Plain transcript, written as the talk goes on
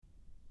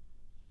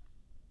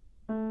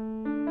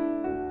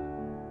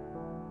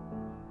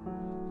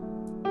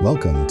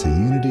Welcome to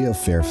Unity of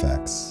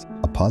Fairfax,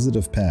 a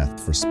positive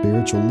path for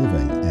spiritual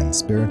living and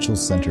spiritual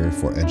center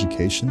for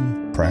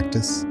education,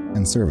 practice,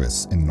 and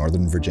service in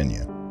Northern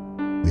Virginia.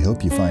 We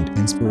hope you find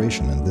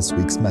inspiration in this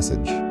week's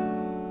message.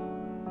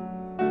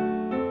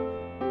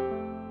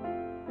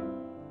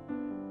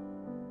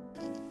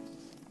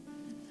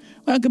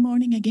 Well, good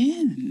morning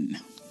again.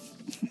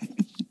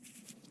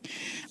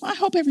 I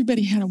hope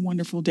everybody had a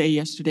wonderful day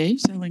yesterday,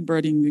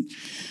 celebrating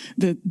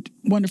the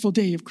wonderful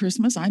day of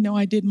Christmas. I know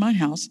I did in my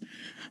house.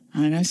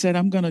 And I said,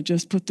 I'm going to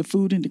just put the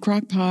food in the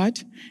crock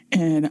pot,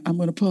 and I'm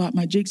going to pull out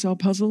my jigsaw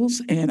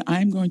puzzles, and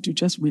I'm going to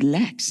just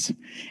relax.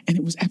 And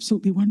it was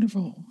absolutely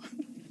wonderful.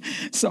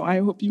 So I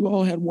hope you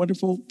all had a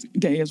wonderful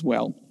day as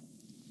well.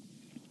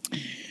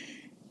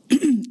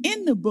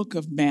 In the book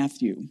of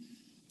Matthew,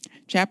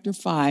 chapter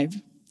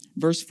 5,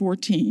 verse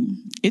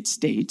 14, it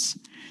states,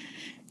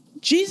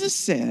 Jesus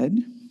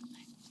said,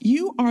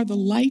 "You are the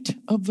light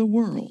of the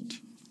world.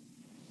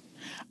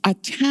 A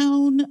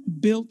town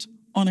built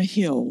on a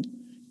hill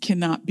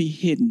cannot be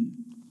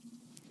hidden.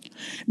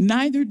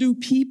 Neither do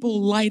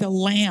people light a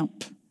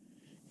lamp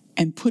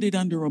and put it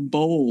under a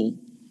bowl.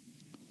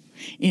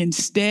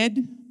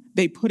 Instead,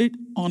 they put it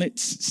on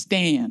its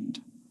stand,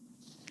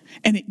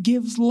 and it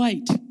gives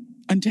light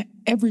unto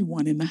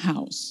everyone in the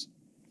house.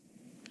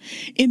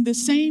 In the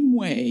same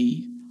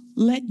way,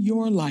 let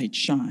your light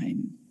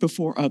shine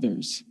before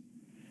others,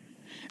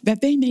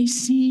 that they may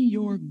see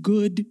your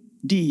good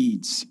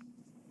deeds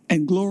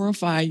and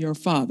glorify your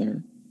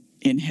Father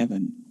in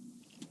heaven."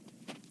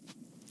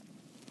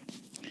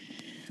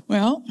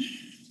 Well,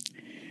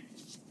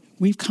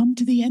 we've come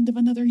to the end of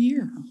another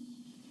year.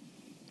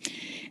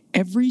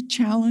 A very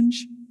challenging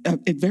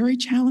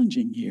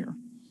year.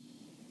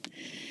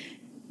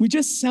 We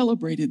just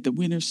celebrated the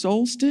winter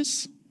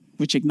solstice,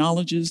 which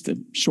acknowledges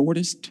the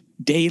shortest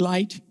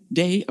daylight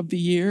day of the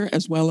year,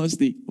 as well as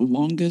the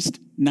longest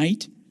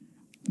night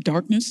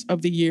darkness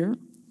of the year.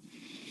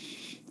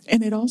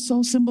 And it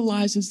also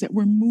symbolizes that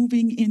we're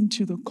moving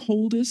into the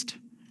coldest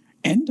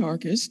and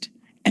darkest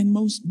and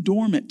most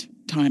dormant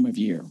time of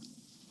year.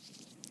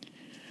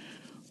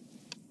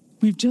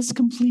 We've just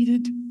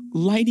completed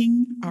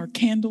lighting our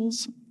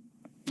candles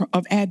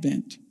of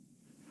Advent,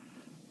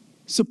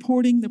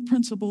 supporting the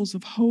principles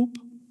of hope,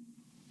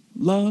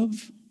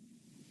 love,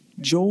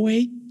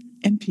 joy,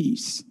 and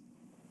peace.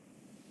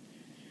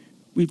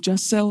 We've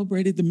just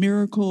celebrated the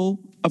miracle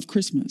of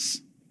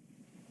Christmas.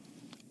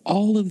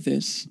 All of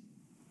this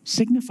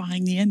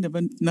signifying the end of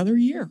another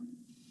year.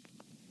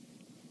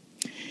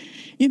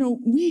 You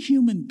know, we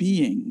human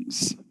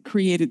beings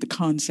created the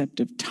concept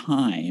of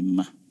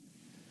time.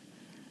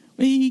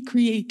 We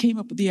came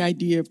up with the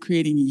idea of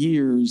creating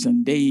years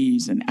and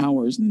days and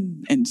hours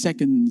and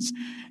seconds,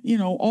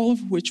 all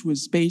of which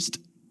was based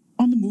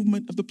on the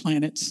movement of the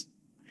planets.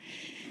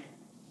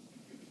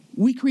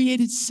 We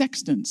created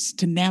sextants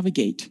to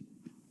navigate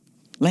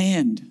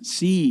land,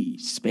 sea,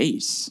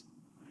 space.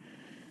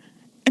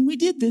 And we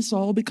did this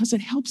all because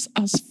it helps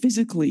us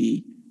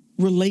physically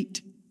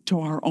relate to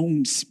our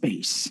own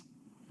space.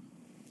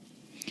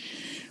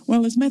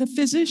 Well, as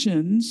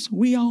metaphysicians,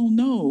 we all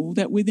know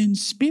that within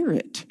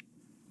spirit,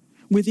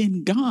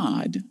 within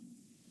God,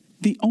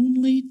 the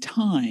only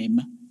time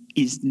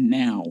is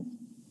now.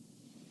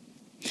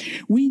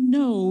 We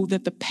know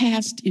that the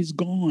past is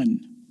gone,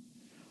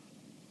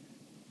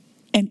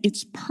 and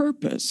its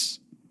purpose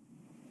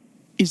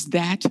is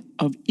that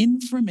of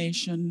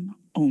information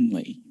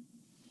only.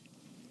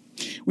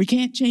 We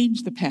can't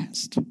change the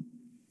past,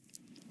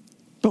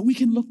 but we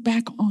can look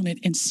back on it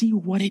and see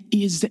what it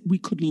is that we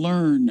could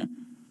learn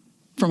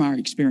from our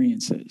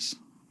experiences.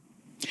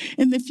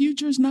 And the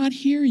future's not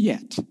here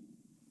yet,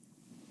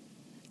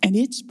 and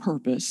its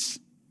purpose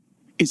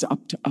is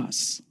up to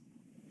us.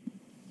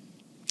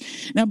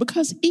 Now,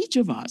 because each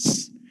of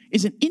us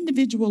is an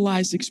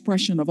individualized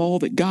expression of all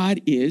that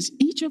God is,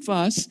 each of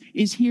us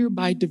is here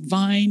by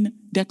divine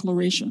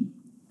declaration.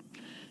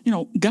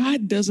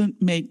 God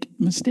doesn't make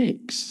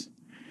mistakes.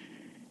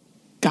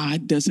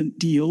 God doesn't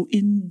deal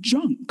in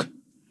junk.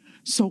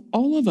 So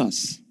all of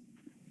us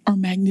are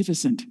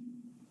magnificent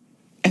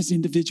as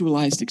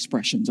individualized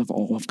expressions of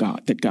all of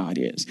God that God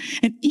is.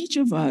 And each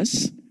of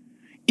us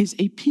is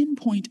a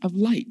pinpoint of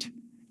light,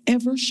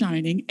 ever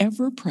shining,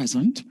 ever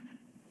present.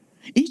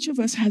 Each of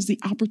us has the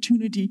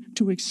opportunity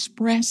to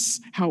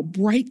express how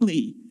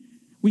brightly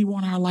we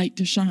want our light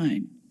to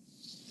shine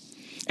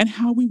and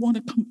how we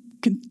want to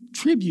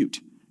contribute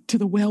to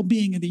the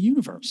well-being of the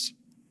universe.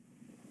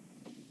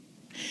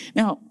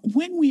 Now,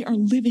 when we are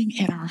living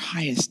at our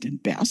highest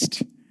and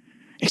best,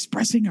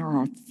 expressing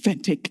our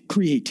authentic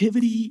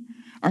creativity,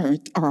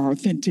 our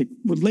authentic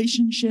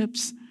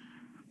relationships,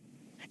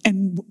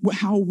 and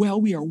how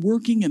well we are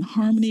working in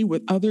harmony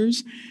with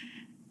others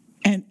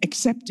and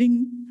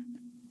accepting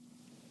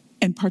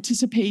and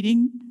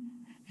participating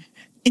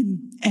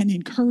in and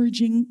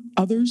encouraging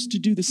others to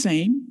do the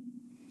same,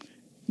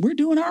 we're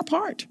doing our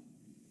part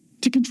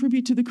to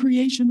contribute to the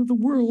creation of the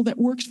world that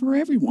works for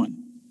everyone.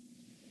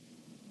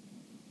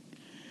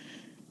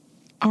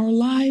 Our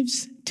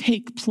lives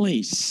take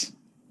place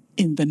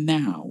in the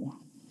now.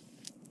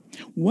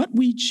 What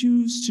we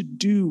choose to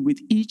do with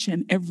each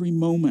and every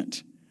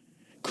moment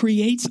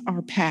creates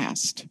our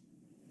past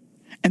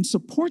and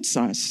supports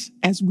us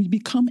as we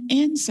become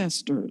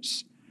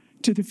ancestors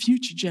to the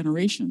future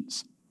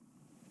generations.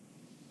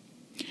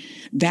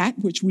 That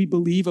which we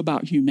believe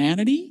about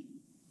humanity,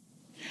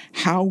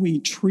 how we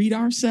treat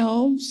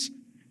ourselves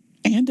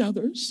and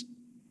others,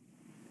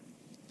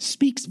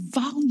 speaks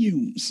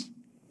volumes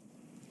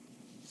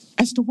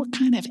as to what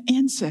kind of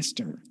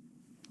ancestor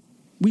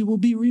we will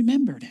be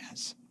remembered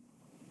as.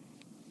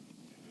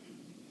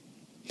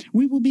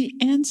 We will be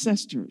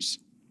ancestors.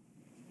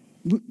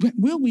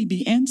 Will we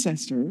be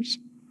ancestors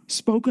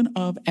spoken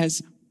of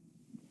as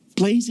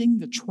blazing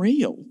the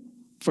trail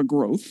for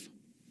growth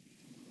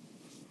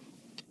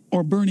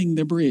or burning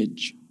the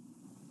bridge?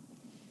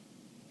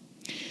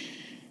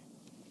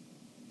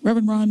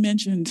 Reverend Ron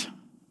mentioned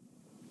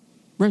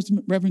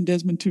Reverend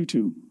Desmond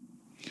Tutu,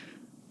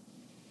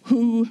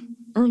 who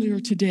earlier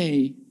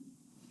today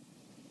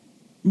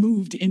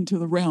moved into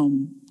the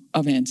realm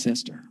of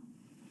ancestor.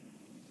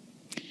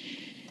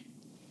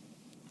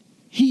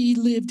 He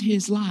lived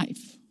his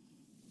life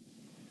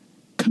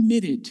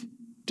committed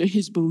to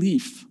his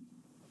belief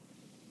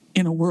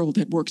in a world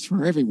that works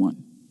for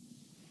everyone.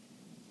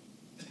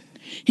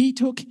 He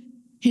took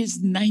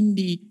his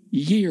 90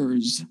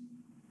 years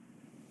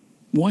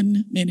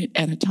 1 minute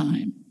at a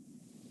time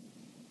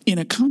in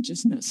a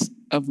consciousness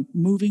of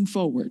moving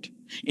forward,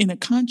 in a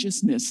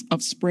consciousness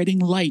of spreading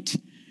light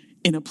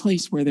in a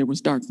place where there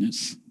was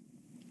darkness.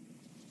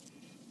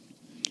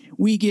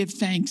 We give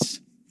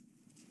thanks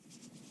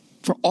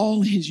for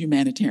all his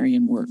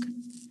humanitarian work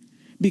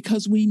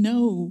because we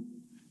know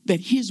that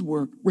his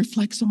work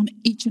reflects on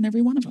each and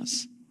every one of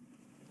us.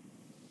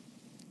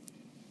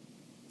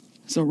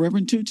 So,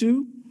 Reverend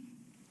Tutu,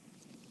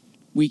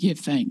 we give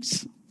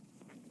thanks.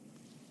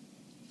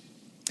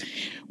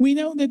 We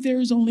know that there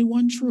is only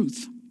one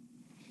truth,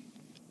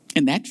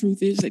 and that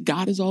truth is that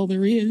God is all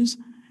there is,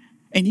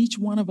 and each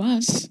one of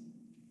us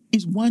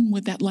is one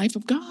with that life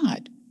of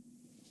God.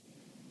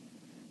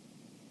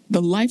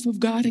 The life of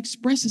God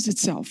expresses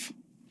itself.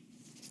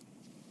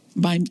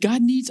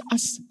 God needs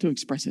us to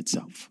express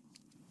itself.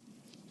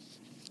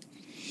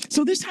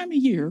 So this time of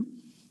year,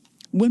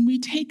 when we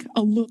take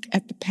a look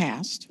at the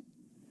past,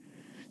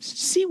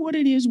 see what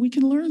it is we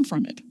can learn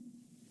from it.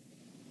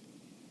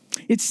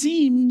 It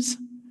seems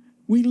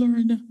we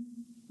learn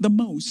the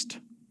most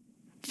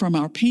from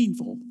our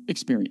painful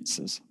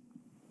experiences.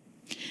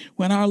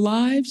 When our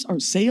lives are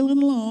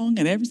sailing along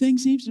and everything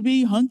seems to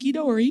be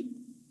hunky-dory,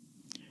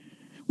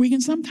 we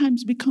can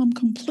sometimes become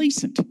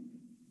complacent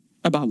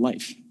about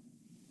life.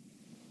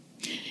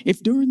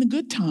 If during the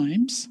good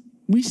times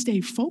we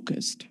stay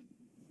focused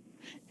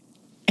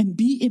and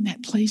be in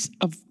that place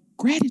of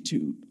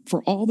gratitude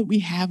for all that we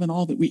have and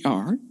all that we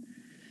are,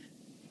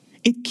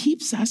 it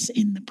keeps us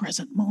in the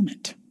present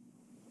moment.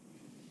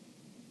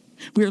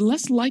 We're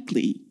less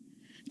likely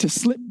to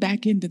slip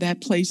back into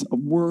that place of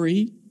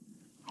worry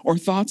or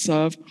thoughts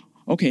of,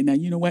 okay, now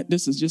you know what,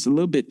 this is just a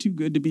little bit too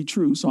good to be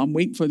true, so I'm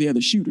waiting for the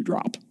other shoe to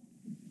drop.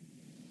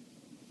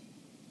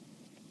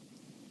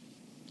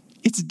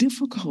 It's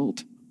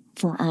difficult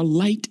for our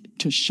light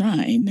to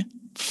shine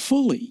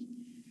fully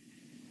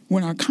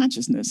when our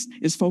consciousness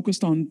is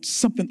focused on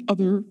something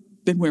other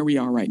than where we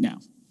are right now.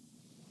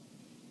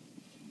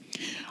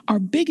 Our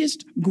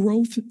biggest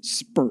growth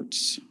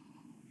spurts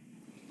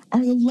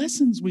are the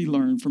lessons we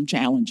learn from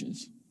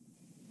challenges.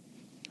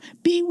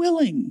 Be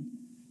willing.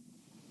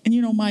 And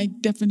you know, my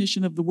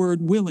definition of the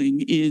word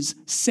willing is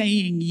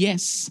saying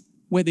yes,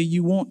 whether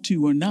you want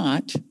to or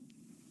not.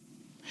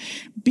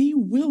 Be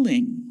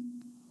willing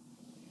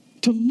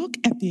to look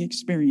at the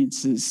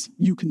experiences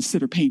you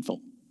consider painful.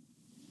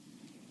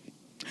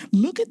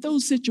 Look at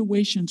those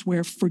situations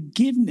where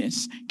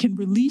forgiveness can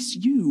release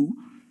you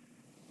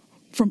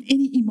from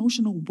any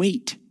emotional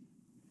weight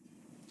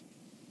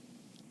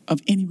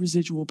of any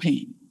residual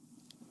pain.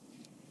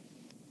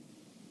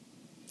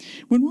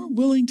 When we're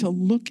willing to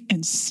look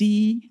and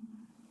see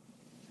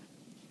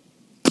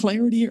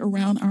clarity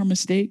around our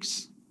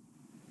mistakes,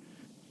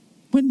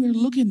 when we're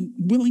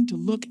willing to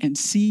look and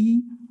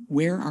see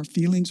where our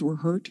feelings were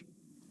hurt,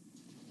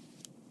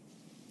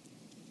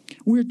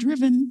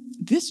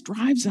 this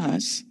drives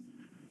us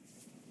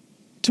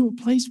to a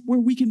place where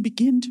we can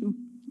begin to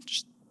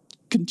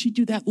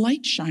continue that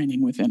light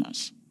shining within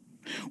us.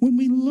 When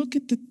we look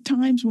at the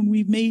times when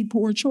we've made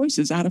poor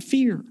choices out of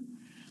fear,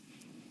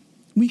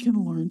 we can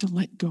learn to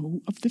let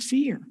go of the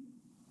fear.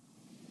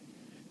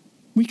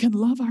 We can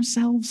love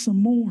ourselves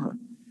some more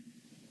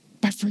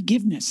by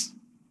forgiveness.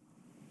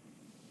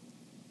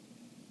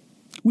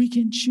 We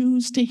can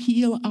choose to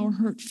heal our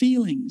hurt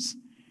feelings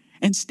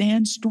and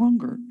stand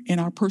stronger in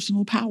our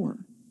personal power.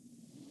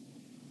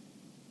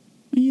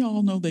 You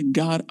all know that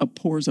God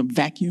abhors a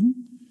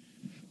vacuum.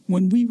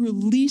 When we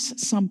release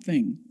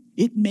something,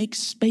 it makes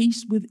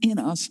space within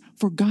us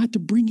for God to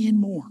bring in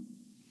more.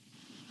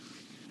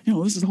 You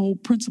know, this is the whole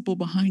principle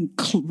behind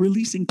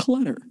releasing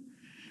clutter.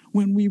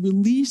 When we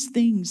release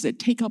things that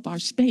take up our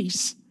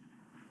space,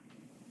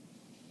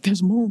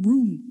 there's more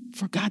room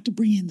for God to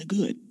bring in the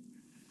good.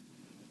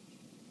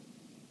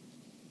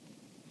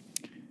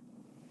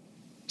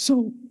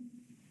 So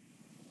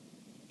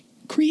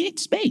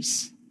create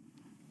space.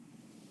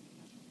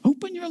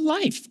 Open your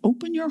life,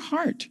 open your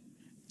heart.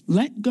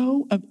 Let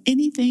go of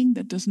anything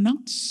that does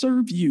not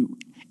serve you,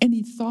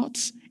 any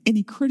thoughts,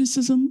 any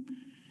criticism,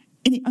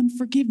 any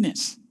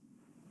unforgiveness.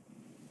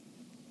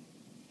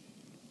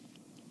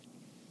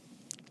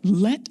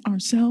 Let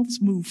ourselves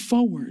move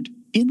forward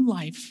in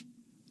life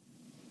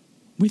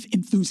with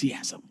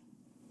enthusiasm.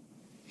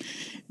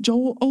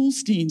 Joel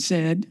Osteen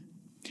said,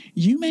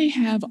 "You may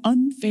have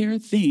unfair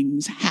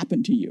things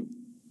happen to you,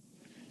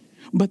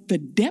 but the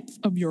depth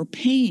of your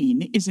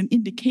pain is an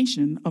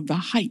indication of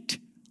the height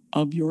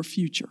of your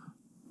future."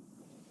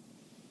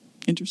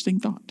 Interesting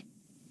thought.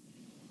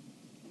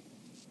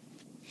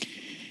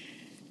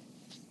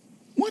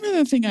 One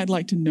other thing I'd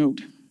like to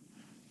note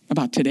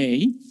about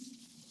today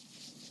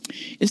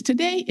is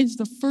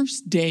the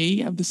first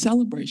day of the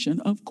celebration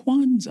of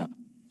Kwanzaa.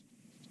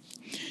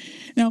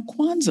 Now,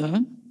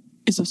 Kwanzaa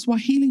is a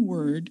Swahili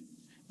word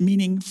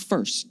meaning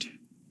first,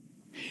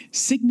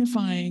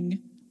 signifying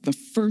the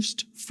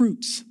first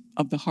fruits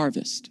of the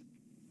harvest.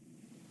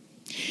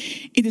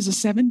 It is a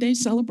 7-day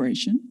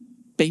celebration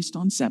based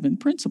on 7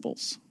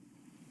 principles.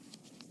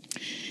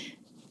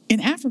 In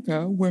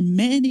Africa, where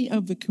many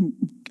of the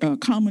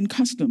common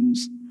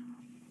customs,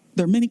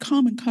 there are many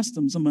common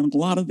customs among a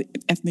lot of the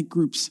ethnic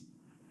groups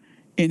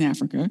in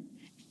Africa,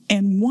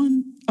 and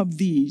one of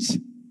these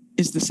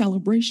is the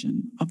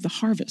celebration of the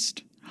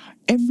harvest.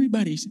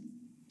 Everybody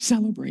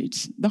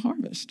celebrates the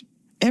harvest.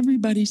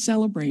 Everybody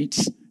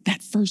celebrates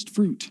that first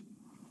fruit.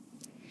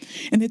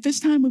 And at this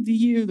time of the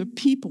year, the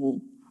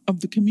people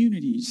of the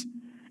communities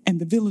and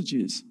the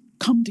villages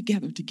come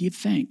together to give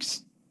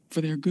thanks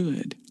for their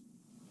good.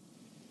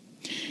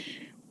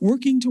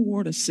 Working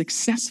toward a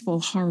successful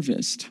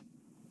harvest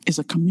is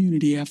a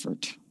community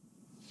effort.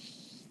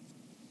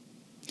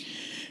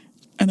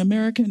 An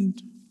American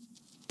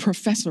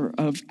professor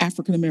of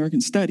African American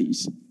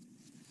studies,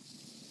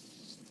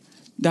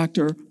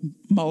 Dr.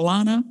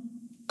 Maulana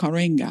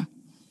Karenga,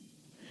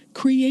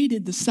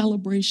 created the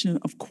celebration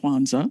of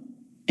Kwanzaa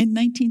in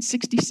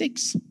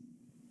 1966.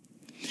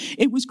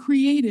 It was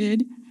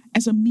created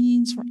as a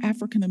means for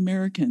African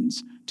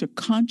Americans to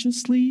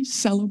consciously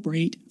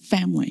celebrate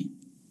family,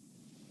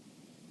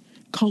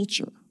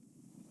 culture,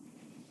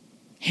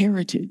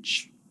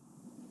 heritage,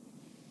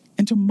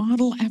 and to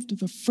model after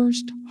the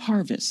first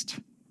harvest.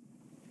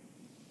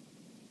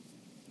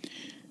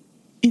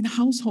 In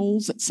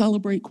households that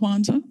celebrate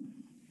Kwanzaa,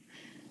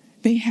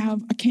 they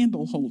have a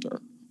candle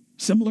holder,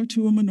 similar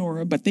to a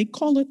menorah, but they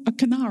call it a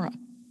kinara.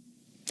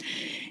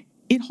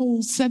 It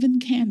holds 7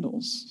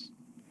 candles.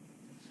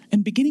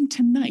 And beginning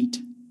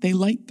tonight, they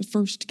light the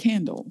first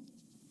candle.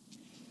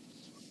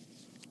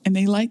 And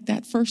they light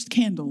that first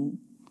candle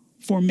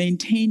for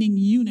maintaining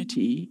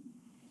unity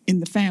in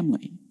the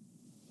family,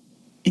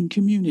 in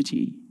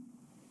community,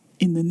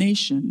 in the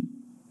nation,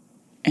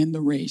 and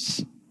the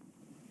race.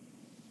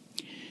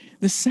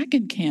 The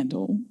second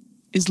candle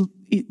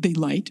they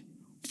light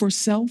for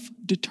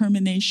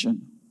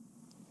self-determination.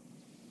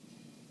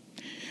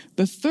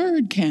 The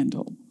third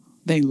candle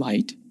they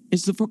light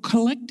is for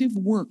collective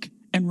work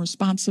and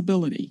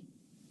responsibility.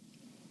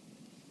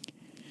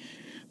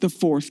 The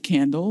fourth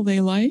candle they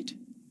light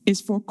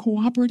is for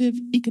cooperative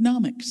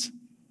economics.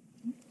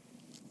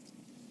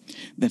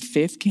 The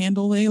fifth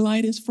candle they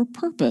light is for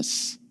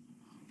purpose.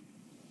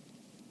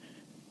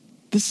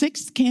 The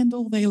sixth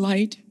candle they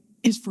light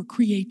is for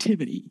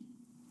creativity.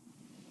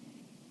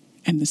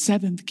 And the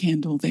 7th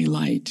candle they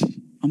light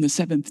on the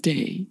 7th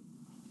day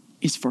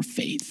is for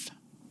faith.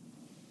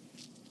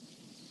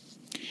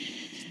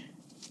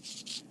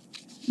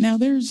 Now,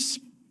 there's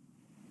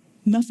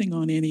nothing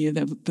on any of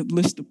the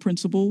list of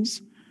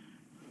principles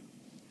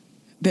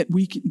that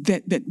we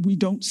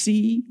don't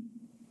see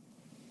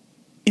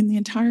in the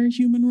entire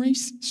human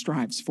race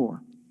strives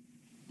for.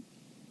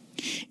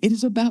 It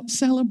is about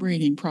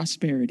celebrating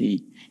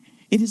prosperity.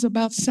 It is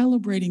about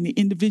celebrating the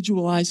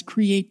individualized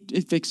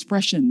creative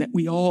expression that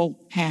we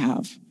all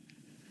have.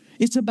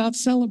 It's about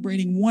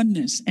celebrating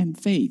oneness and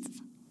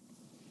faith.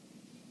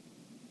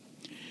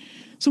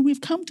 So we've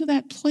come to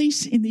that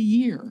place in the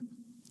year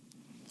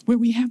where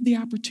we have the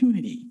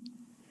opportunity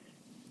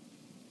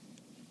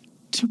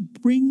to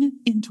bring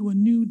into a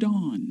new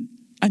dawn,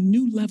 a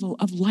new level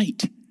of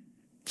light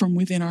from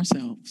within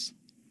ourselves,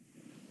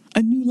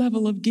 a new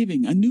level of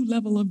giving, a new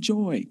level of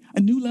joy, a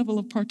new level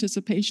of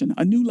participation,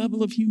 a new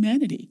level of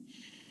humanity,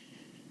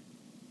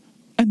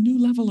 a new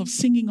level of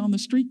singing on the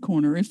street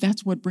corner if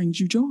that's what brings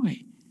you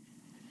joy.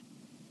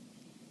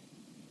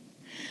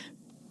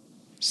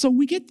 So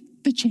we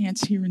get the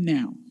chance here and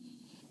now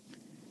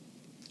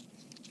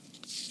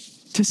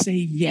to say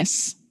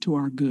yes to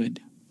our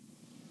good.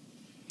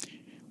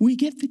 We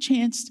get the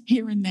chance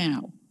here and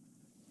now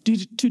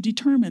to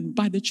determine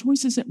by the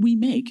choices that we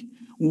make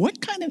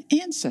what kind of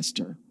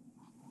ancestor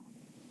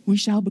we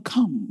shall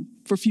become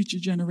for future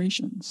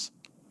generations.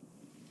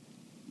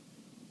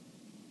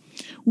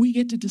 We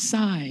get to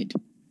decide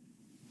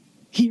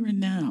here and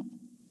now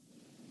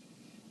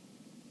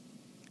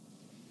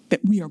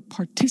that we are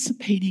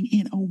participating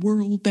in a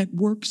world that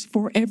works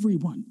for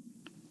everyone.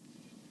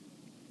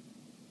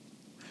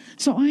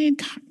 So I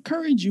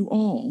encourage you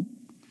all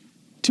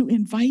to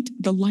invite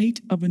the light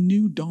of a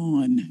new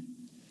dawn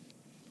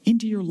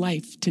into your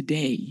life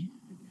today.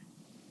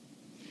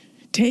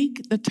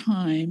 Take the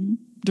time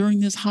during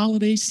this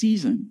holiday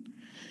season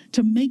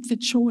to make the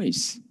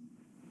choice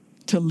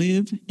to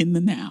live in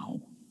the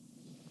now.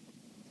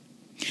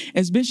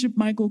 As Bishop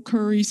Michael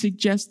Curry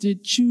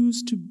suggested,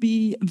 choose to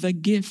be the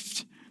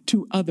gift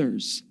to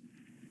others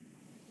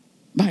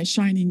by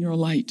shining your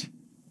light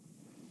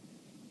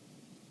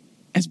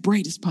as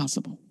bright as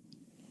possible.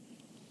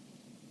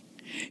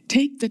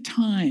 Take the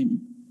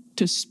time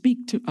to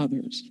speak to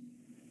others.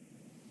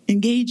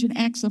 Engage in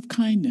acts of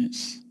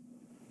kindness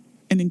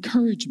and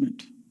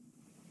encouragement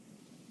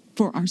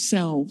for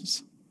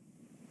ourselves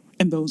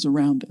and those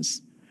around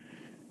us.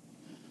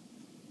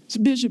 So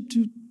Bishop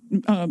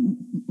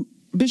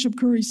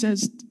Curry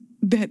says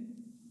that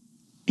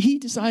he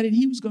decided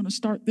he was going to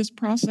start this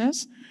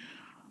process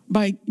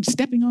by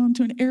stepping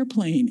onto an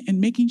airplane and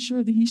making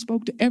sure that he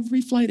spoke to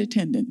every flight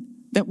attendant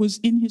that was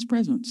in his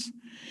presence.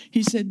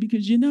 He said,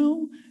 because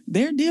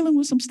they're dealing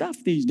with some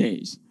stuff these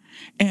days.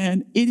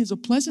 And it is a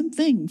pleasant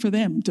thing for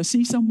them to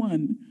see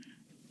someone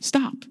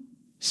stop,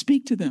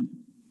 speak to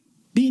them,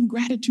 be in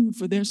gratitude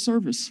for their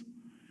service.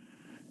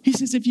 He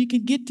says, if you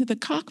could get to the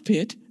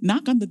cockpit,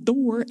 knock on the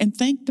door and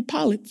thank the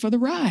pilot for the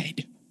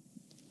ride.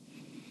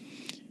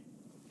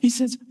 He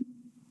says,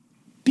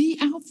 be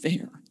out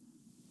there.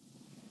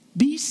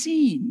 Be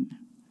seen.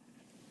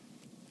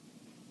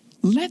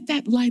 Let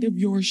that light of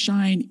yours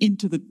shine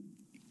into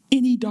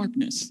any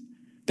darkness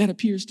that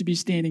appears to be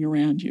standing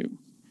around you.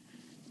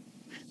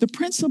 The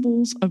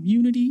principles of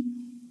unity,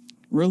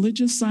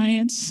 religious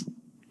science,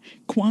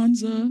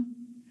 Kwanzaa,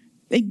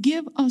 they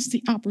give us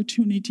the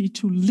opportunity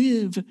to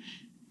live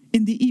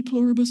in the e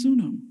pluribus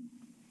unum,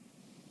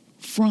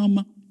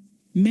 from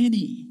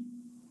many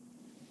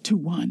to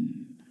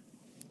one.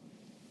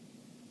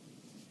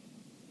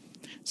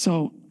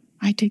 So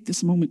I take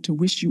this moment to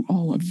wish you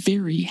all a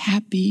very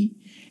happy,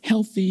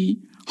 healthy,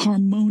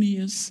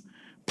 harmonious,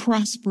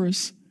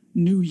 prosperous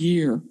new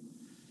year.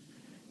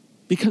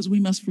 Because we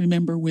must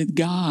remember, with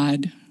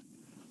God,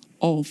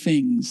 all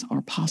things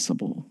are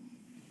possible.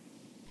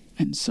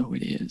 And so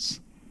it is.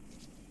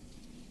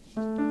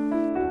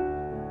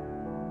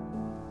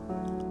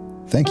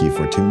 Thank you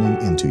for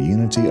tuning into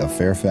Unity of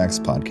Fairfax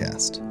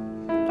podcast.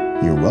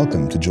 You're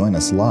welcome to join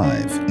us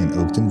live in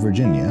Oakton,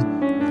 Virginia,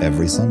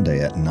 every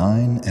Sunday at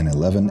 9 and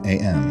 11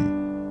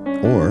 a.m.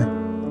 or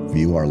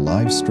view our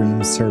live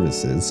stream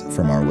services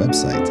from our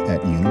website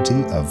at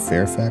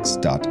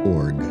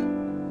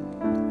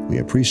unityoffairfax.org. We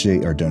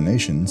appreciate our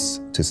donations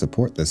to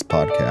support this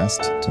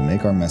podcast to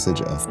make our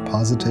message of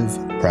positive,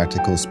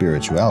 practical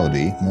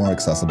spirituality more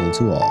accessible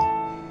to all.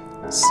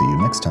 See you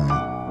next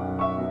time.